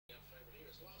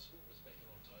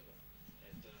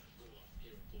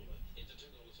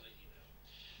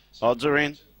Odds are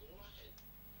in.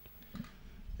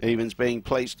 Evens being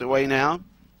placed away now.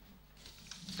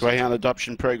 Greyhound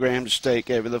adoption program to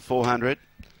stake over the 400.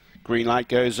 Green light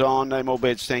goes on. No more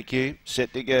bets, thank you.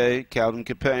 Set to go. Calvin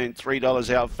Capone,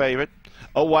 $3 out favourite.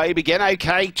 Away begin,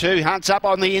 okay, too. Hunt's up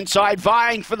on the inside,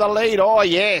 vying for the lead. Oh,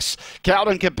 yes.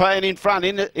 Calvin Capone in front.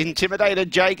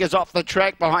 Intimidated Jake is off the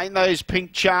track behind those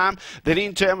Pink Charm. Then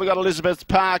in turn, we've got Elizabeth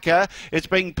Parker. It's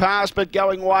being passed, but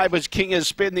going wide was Kinger's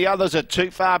Spin. The others are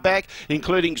too far back,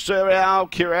 including Sir Al,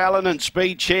 Kira Allen and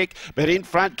Speed Check. But in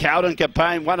front, Calvin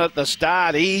Capone won at the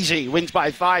start. Easy. Wins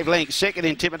by 5 lengths. Second,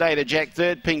 Intimidated Jack.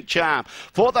 Third, Pink Charm.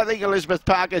 Fourth, I think elizabeth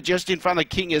Parker just in front of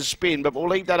Kinger's Spin, but we'll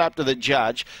leave that up to the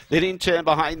judge. Then in turn,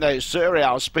 behind those Sir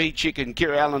Al, Speed Chick and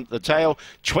Kira Allen at the tail,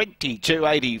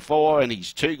 22.84, and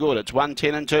he's too good. It's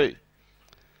 110 and 2.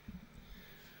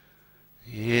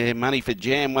 Yeah, money for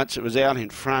Jam once it was out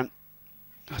in front.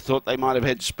 I thought they might have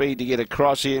had speed to get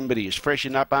across him, but he's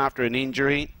freshened up after an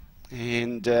injury.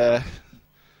 And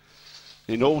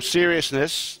in all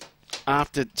seriousness,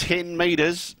 after 10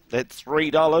 metres, that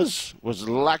 $3 was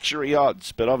luxury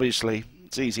odds, but obviously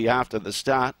it's easy after the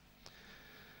start.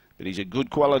 But he's a good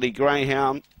quality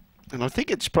greyhound, and I think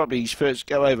it's probably his first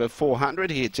go over 400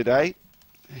 here today.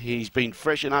 He's been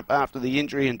freshened up after the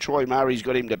injury, and Troy Murray's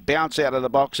got him to bounce out of the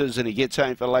boxes, and he gets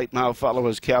home for late male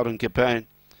followers, Calvin Capone.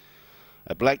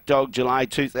 A Black Dog, July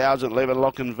 2011,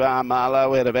 Lochinvar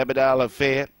Marlowe out of Aberdale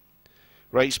Affair.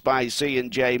 Raced by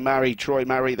C&J Murray, Troy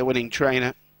Murray, the winning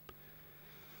trainer.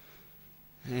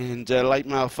 And late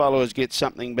male followers get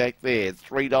something back there.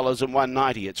 $3 and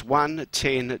 $1.90. It's 1,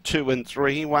 10, 2 and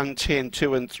 3. 1, 10,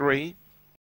 2 and 3.